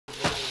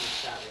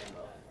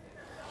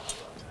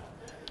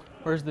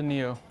Where's the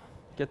Neo?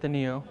 Get the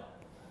Neo.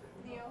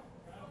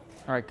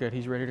 All right, good.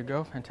 He's ready to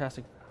go.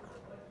 Fantastic.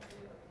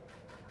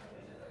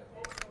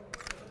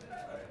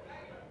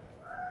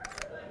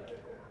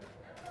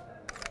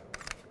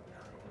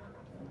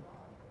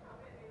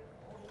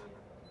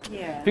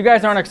 Yeah. If you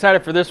guys aren't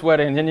excited for this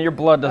wedding, then your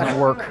blood doesn't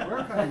work.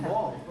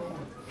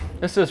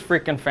 This is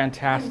freaking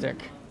fantastic.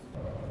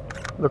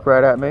 Look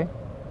right at me.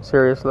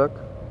 Serious look.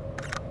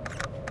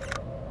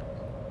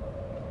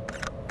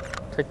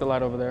 Take the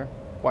light over there.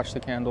 Watch the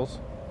candles.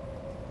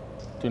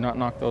 Do not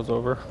knock those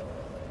over.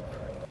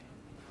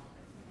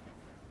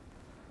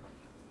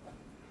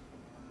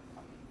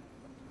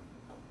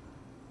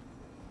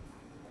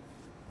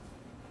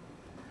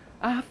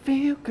 I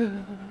feel good.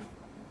 Are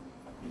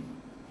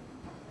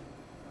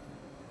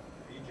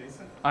you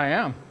Jason? I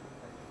am.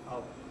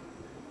 Oh.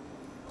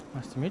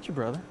 Nice to meet you,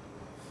 brother.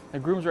 The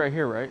groom's right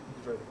here, right?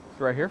 He's right.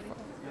 Right here?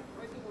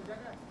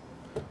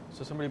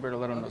 So somebody better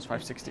let him know it's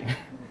 516.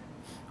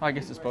 Oh, I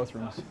guess it's both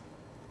rooms.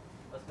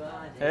 What's going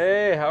on, Jason?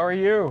 Hey, how are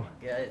you?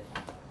 Good.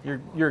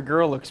 Your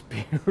girl looks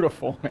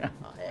beautiful, man.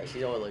 Oh, yeah,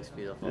 she always looks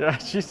beautiful. Yeah,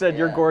 she said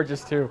you're Yeah.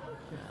 gorgeous too.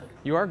 Yeah.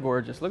 You are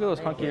gorgeous. Look at those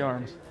hunky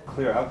arms.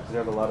 Clear out because they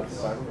have a lot of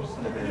designers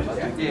and they're just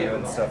doing video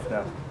and stuff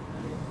now.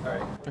 All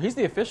right. He's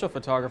the official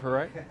photographer,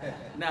 right?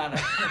 No.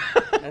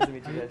 Nice to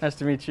meet you guys. Nice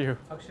to meet you.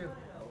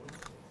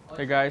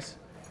 Hey guys,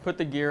 put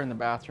the gear in the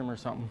bathroom or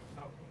something.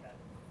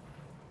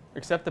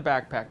 Except the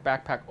backpack.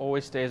 Backpack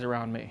always stays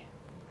around me.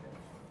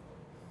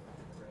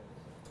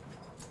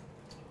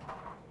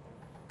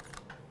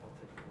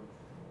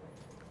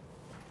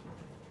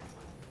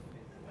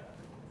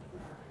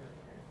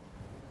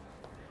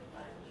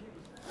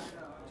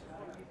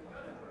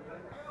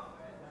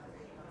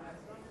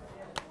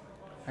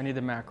 I need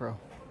the macro.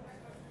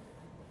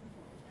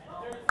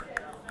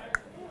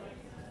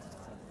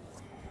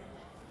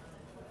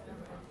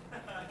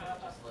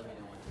 Just let me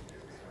know when to do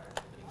this.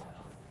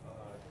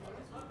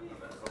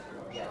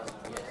 Yes.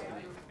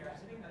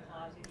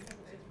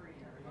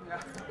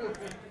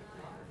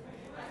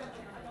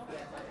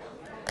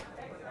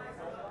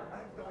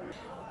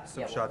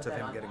 Some shots of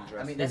him getting dressed.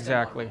 I mean, that's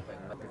Exactly. not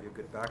quick, Give you a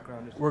good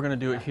background. or We're gonna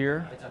do it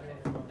here. but it's okay.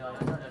 No,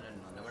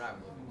 we're not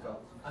moving.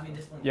 I mean,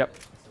 this one. Yep.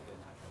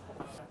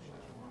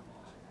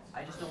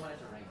 I just don't want it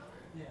to rain.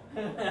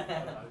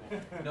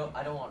 No,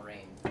 I don't want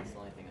rain. That's the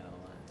only thing I don't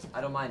want.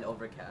 I don't mind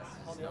overcast.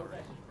 Just no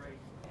rain.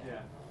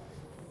 Yeah.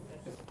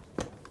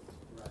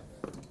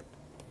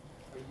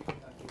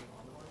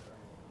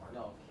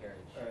 No carriage.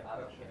 I have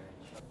a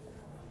carriage.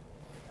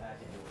 I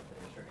can deal with it.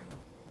 Sure.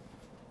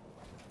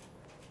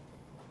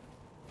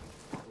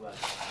 Who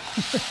else?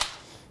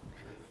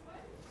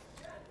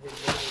 His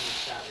name is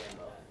Fat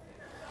Rainbow.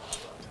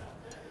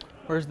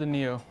 Where's the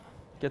Neo?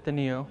 Get the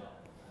Neo.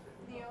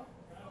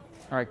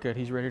 All right, good.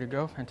 He's ready to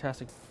go.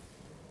 Fantastic.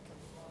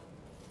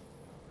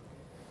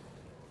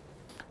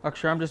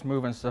 Akshay, I'm just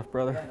moving stuff,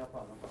 brother. Yeah, no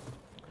problem.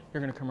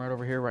 You're gonna come right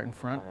over here, right in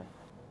front. Okay.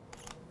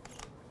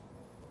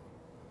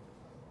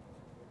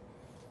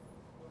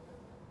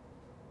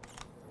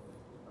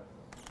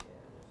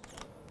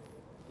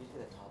 You see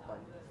the top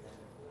button?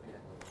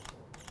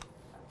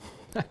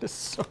 That is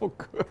so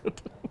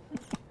good.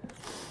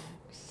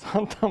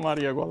 Santa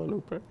Maria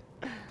Guadalupe.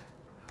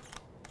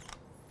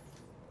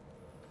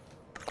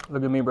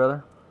 Look at me,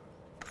 brother.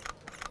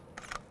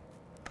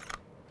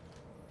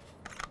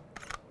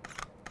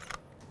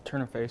 Turn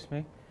and face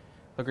me.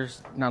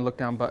 Lookers, now look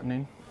down,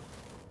 buttoning.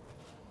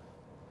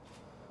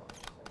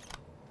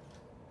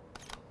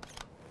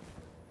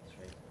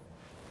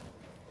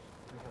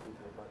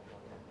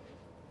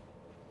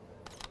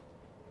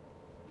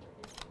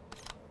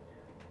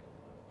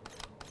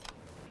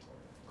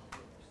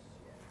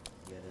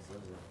 Yeah,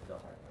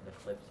 the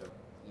clips are,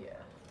 yeah.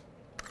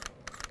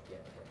 Yeah,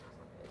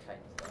 it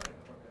tightens down.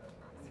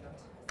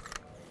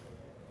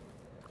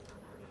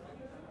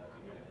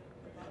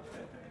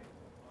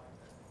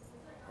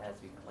 It has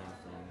to be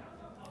clamped in.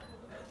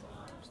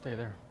 Stay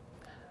there.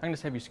 I'm gonna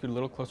just have you scoot a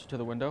little closer to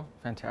the window.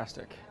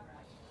 Fantastic.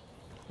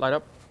 Light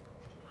up.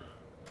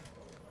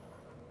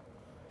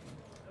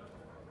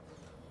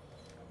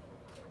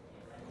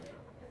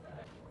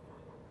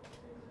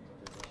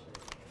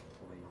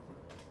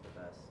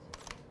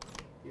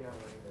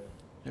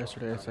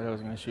 Yesterday I said I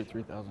was gonna shoot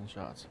 3,000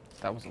 shots.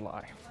 That was a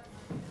lie.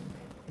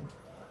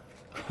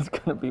 It's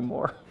gonna be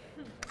more.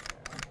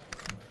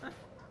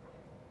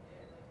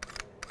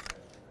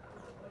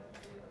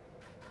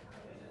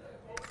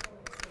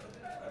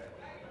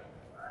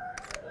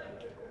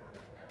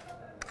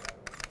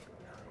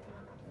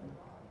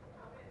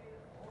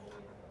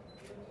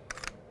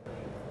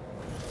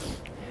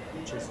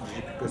 Jason, did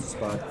you pick a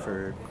spot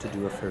to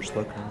do a first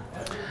look?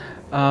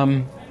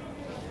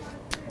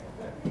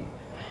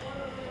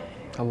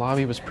 The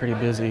lobby was pretty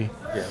busy.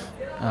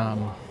 Yeah.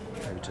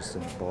 Maybe just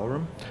in the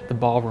ballroom? The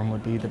ballroom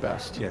would be the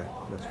best. Yeah.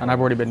 That's And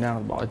I've already been down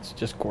to the ball. It's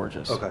just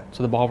gorgeous. Okay.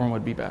 So the ballroom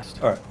would be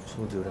best. All right. So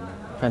we'll do it in there.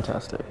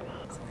 Fantastic.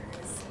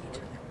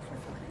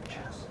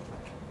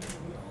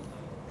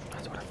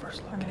 That's what I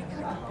first I'm looked gonna get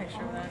a good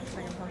picture of that so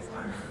I can post it.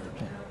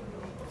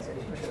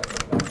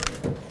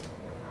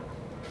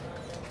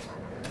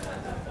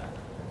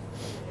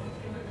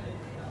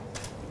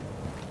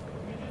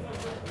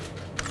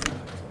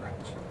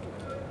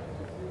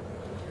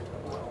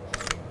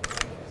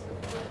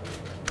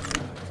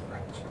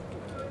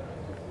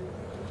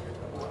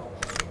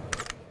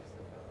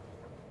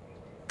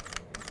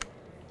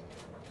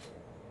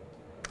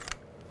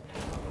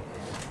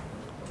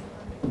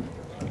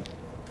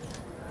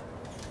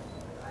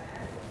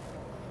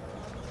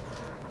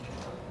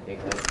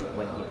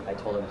 when I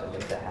told him to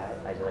make the hat,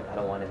 I was like, I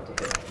don't want him to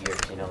hit my ears,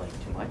 you know,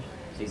 like too much.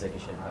 So he's like, you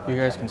shouldn't have. You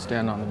guys can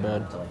stand on the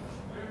bed.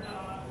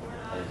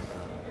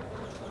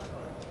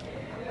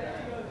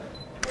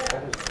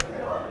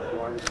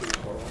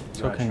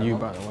 So can you,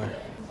 by the way.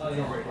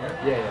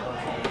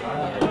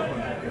 Yeah.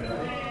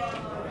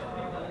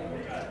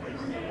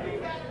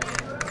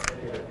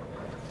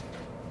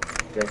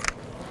 Good.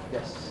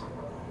 Yes.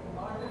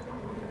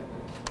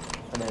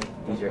 And then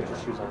these are your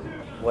shoes on.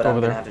 What Over I'm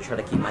gonna there. have to try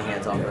to keep my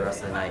hands off for the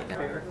rest of the night.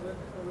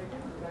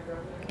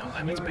 No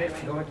limits, baby.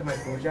 Go into my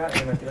puja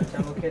and my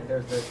jungle kit.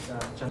 There's this.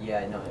 Yeah,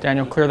 I know.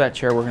 Daniel, clear that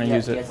chair. We're going to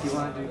use it. Yes, you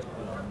want to do.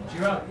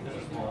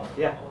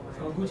 Yeah.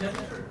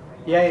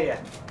 Yeah.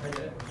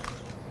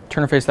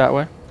 Turn your face that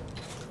way.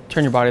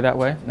 Turn your body that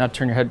way. Now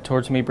turn your head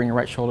towards me. Bring your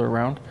right shoulder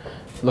around.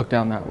 Look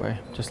down that way,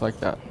 just like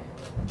that.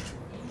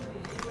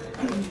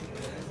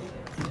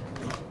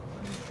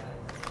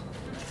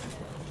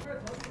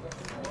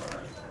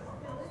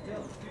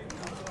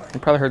 You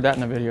probably heard that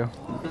in the video.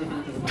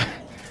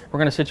 We're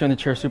going to sit you in the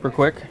chair super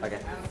quick. Okay.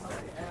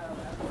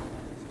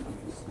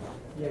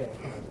 Go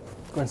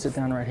ahead and sit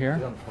down right here.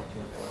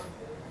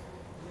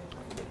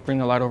 Bring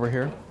the light over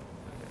here.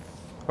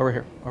 Over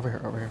here. I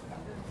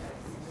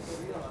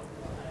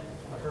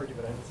heard you,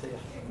 but I didn't see it.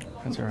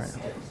 That's all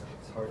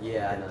right.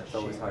 Yeah, I know. It's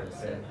always hard to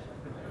say.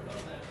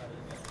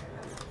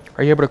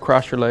 Are you able to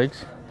cross your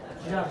legs?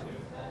 Yeah.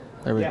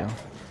 There we go.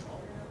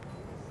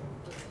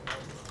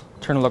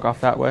 Turn and look off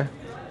that way.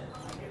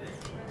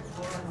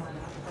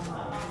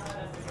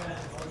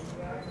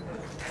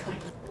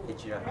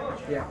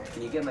 Yeah.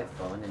 Can you get my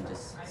phone and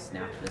just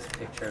snap this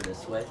picture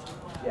this way?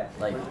 Yeah.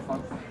 Like,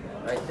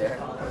 right there.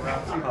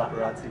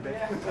 Paparazzi, babe.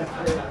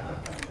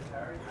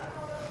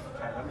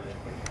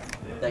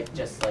 Like,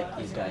 just like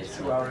these guys.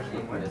 2 hours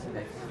before this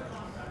pic.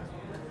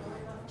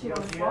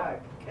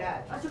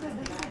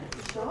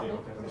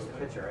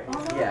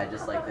 Yeah,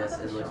 just like this.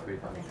 It looks pretty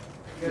funny.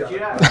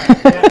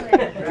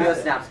 Do a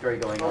snap story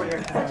going on.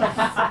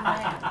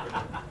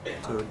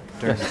 So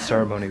during the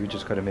ceremony, we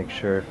just got to make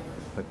sure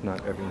like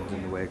not everyone's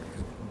in the way,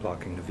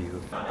 blocking the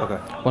view. Okay.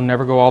 We'll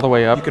never go all the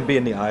way You up. could be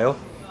in the aisle,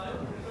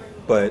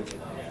 but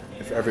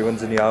if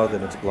everyone's in the aisle,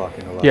 then it's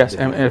blocking a lot. Yes, of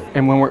the and, view.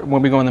 and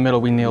when we go in the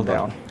middle, we kneel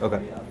down.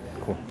 Okay.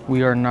 Cool.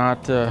 We are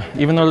not,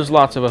 even though there's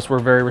lots of us, we're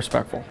very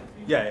respectful.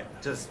 Yeah.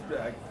 Just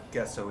I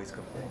guess always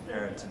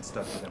parents and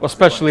stuff. Well,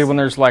 especially when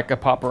there's like a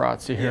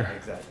paparazzi here. Yeah.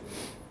 Exactly.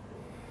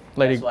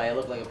 Lady, That's why I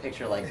look like a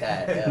picture like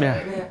that.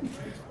 yeah.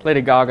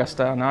 Lady Gaga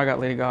style. Now I got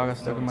Lady Gaga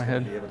stuck in my Be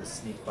head. able to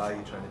sneak by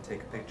you trying to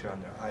take a picture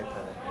on their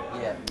iPad.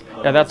 Yeah.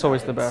 Yeah, that's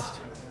always the best.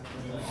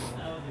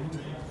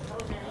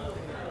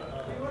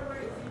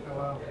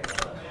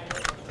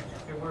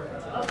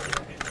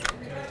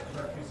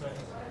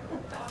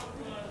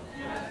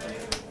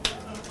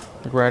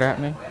 Look right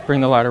at me.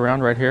 Bring the light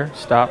around right here.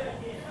 Stop.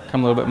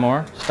 Come a little bit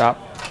more. Stop.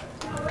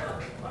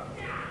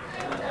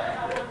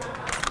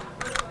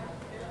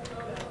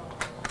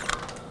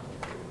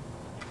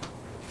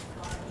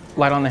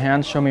 Light on the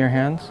hands. Show me your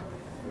hands.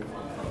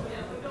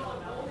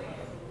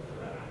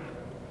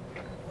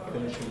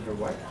 Finishing your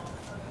wife.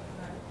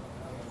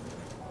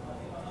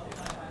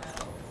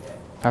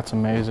 That's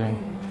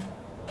amazing.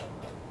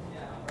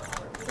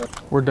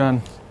 We're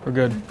done. We're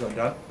good. Going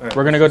down? All right.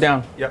 We're gonna go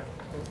down. Yep.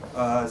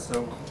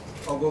 So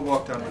I'll go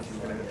walk down with you.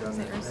 We're gonna go down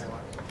there.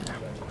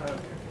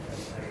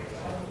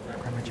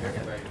 Grab my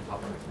jacket.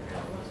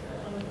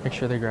 Make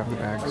sure they grab the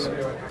bags.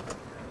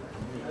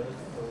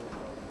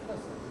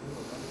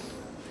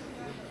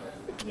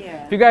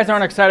 Yeah. If you guys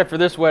aren't excited for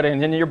this wedding,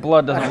 then your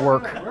blood doesn't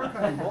work.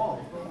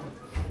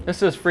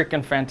 This is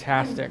freaking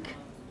fantastic.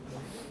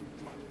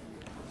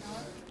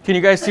 Can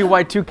you guys see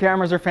why 2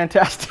 cameras are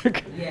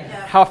fantastic? Yeah.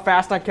 How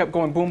fast I kept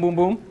going boom, boom,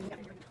 boom?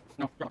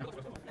 No.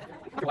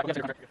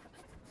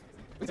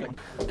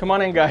 Come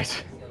on in,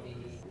 guys.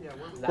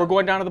 We're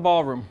going down to the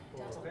ballroom.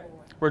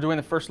 We're doing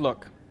the first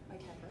look.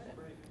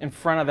 In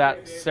front of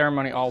that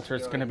ceremony altar,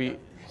 it's going to be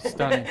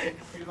stunning.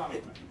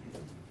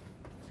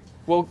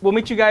 We'll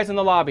meet you guys in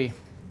the lobby.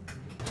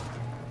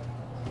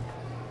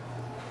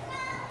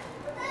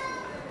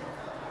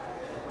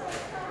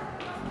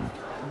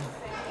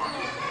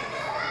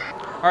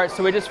 All right,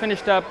 so we just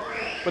finished up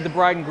with the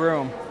bride and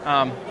groom.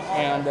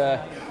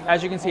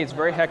 As you can see, it's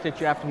very hectic.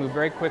 You have to move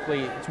very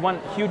quickly. It's one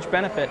huge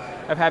benefit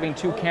of having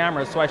 2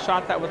 cameras. So I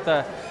shot that with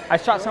I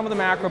shot some with the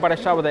macro, but I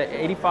shot with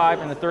the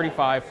 85 and the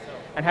 35.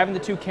 And having the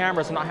 2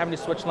 cameras and not having to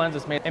switch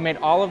lenses, it made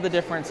all of the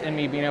difference in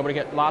me being able to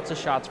get lots of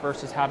shots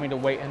versus having to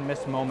wait and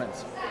miss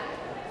moments.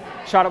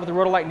 Shot it with the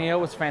Rotolite Neo,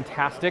 was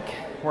fantastic.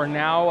 We're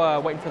now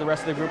waiting for the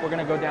rest of the group. We're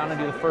gonna go down and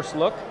do the first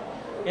look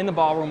in the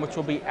ballroom, which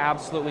will be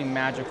absolutely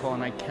magical,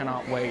 and I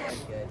cannot wait.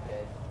 Good.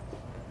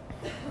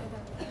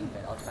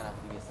 I'll try not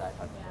to be aside.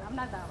 Yeah, I'm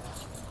not that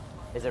one.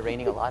 Is it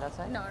raining a lot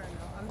outside? No.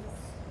 I'm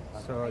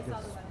just. So I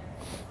guess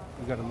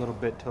we got a little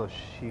bit till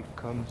she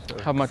comes.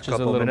 How much is a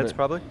couple little minutes bit?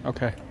 probably.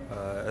 Okay.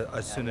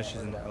 As soon as she's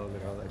in the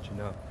elevator, I'll let you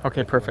know.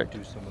 Okay, If you wanna perfect.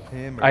 Do some of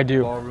him. Or I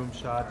do. Ballroom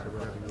shots or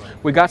whatever you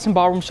want. We got some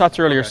ballroom shots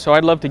earlier, so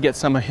I'd love to get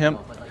some of him.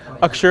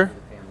 Aksher,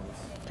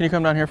 can you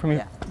come down here for me,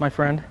 Yeah. my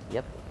friend?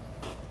 Yep.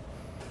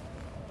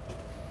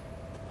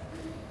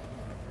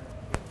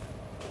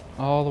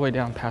 all the way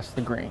down past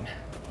the green.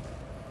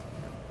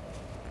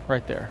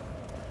 Right there.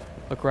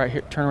 Look right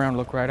here, turn around,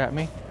 look right at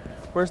me.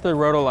 Where's the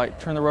roto light?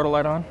 Turn the roto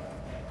light on.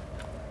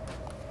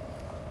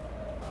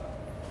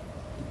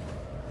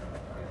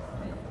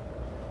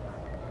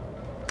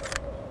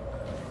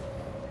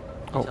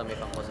 Oh. Tell me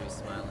if I'm supposed to be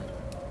smiling.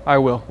 I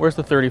will. Where's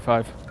the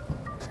 35?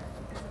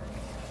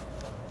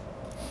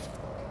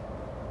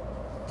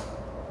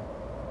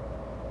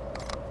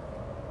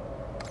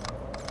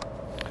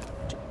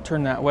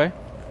 Turn that way.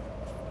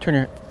 Turn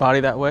your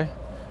body that way.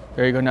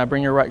 There you go. Now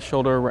bring your right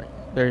shoulder right.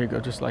 There you go,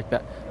 just like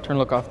that. Turn,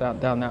 look off that,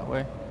 down that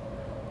way.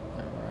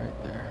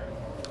 Right there.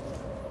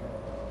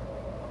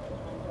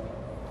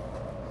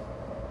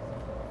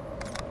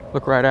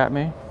 Look right at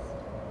me.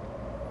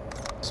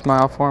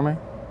 Smile for me.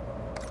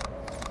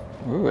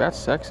 Ooh, that's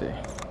sexy.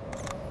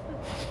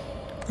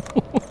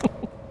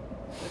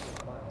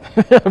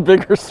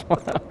 Bigger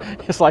smile.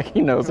 It's like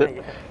he knows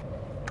it.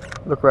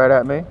 Look right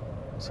at me.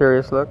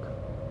 Serious look.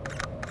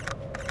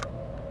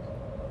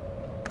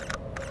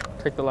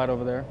 Take the light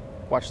over there.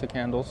 Watch the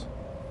candles.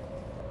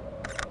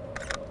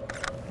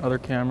 Other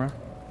camera.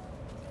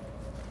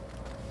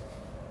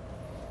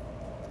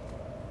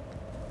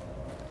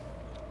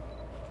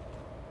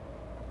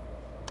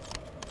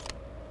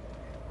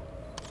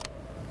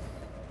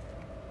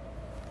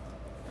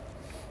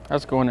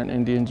 That's going in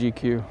Indian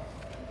GQ.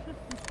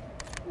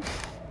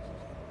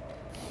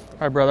 All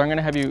right, brother, I'm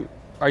gonna have you,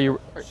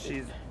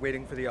 She's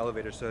waiting for the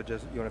elevator, so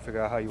just, you want to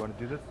figure out how you want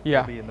to do this? Yeah.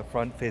 You'll be in the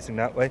front facing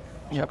that way.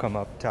 She'll Yep. come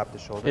up, tap the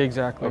shoulder.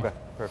 Exactly. Okay,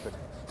 perfect.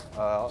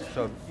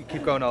 So you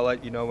keep going, I'll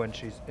let you know when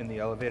she's in the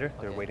elevator.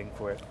 They're waiting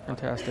for it.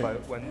 Fantastic.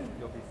 But when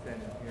you'll be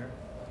standing here,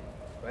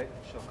 right,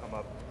 she'll come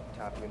up,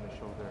 tap you in the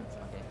shoulder, and then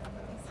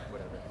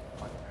whatever.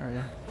 All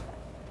right.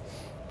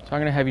 So I'm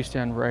gonna have you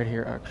stand right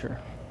here, actually.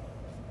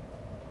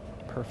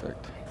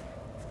 Perfect.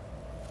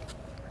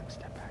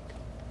 Step back.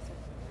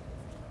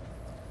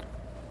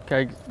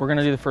 Okay, we're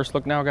gonna do the first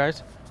look now,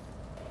 guys.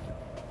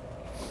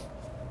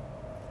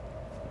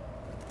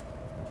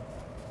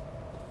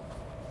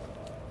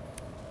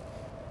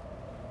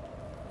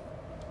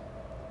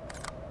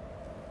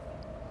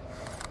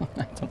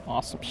 That's an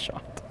awesome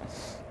shot.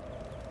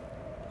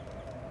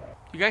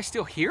 You guys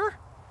still here?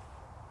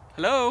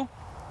 Hello?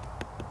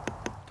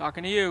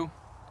 Talking to you.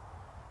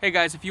 Hey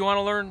guys, if you want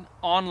to learn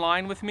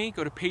online with me,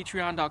 go to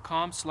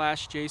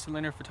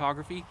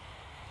patreon.com/JasonLanierPhotography,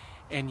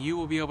 and you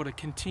will be able to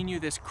continue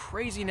this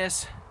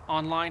craziness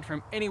online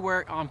from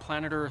anywhere on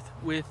planet Earth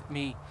with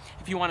me.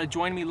 If you want to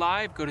join me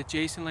live, go to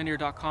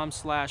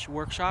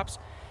JasonLanier.com/workshops,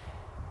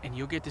 and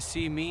you'll get to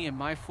see me in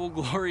my full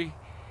glory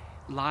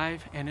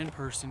live and in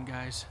person,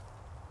 guys.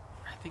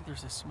 I think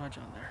there's a smudge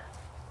on there.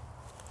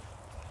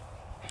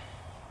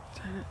 Is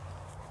that it?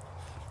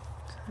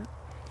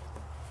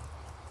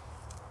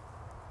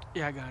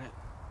 Yeah, I got it.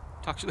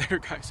 Talk to you later,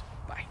 guys.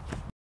 Bye.